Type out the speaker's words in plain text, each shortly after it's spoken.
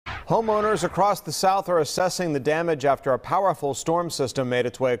Homeowners across the South are assessing the damage after a powerful storm system made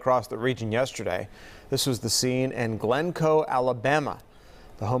its way across the region yesterday. This was the scene in Glencoe, Alabama.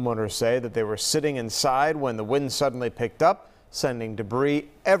 The homeowners say that they were sitting inside when the wind suddenly picked up, sending debris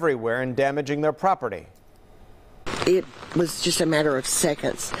everywhere and damaging their property. It was just a matter of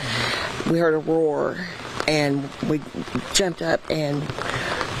seconds. We heard a roar and we jumped up, and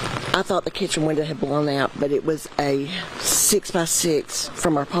I thought the kitchen window had blown out, but it was a 6x6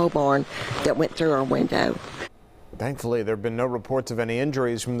 from our pole barn that went through our window. Thankfully, there have been no reports of any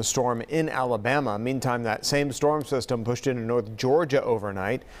injuries from the storm in Alabama. Meantime, that same storm system pushed into North Georgia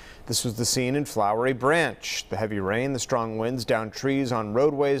overnight. This was the scene in Flowery Branch. The heavy rain, the strong winds downed trees on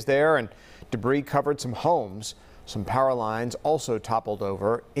roadways there, and debris covered some homes. Some power lines also toppled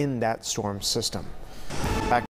over in that storm system.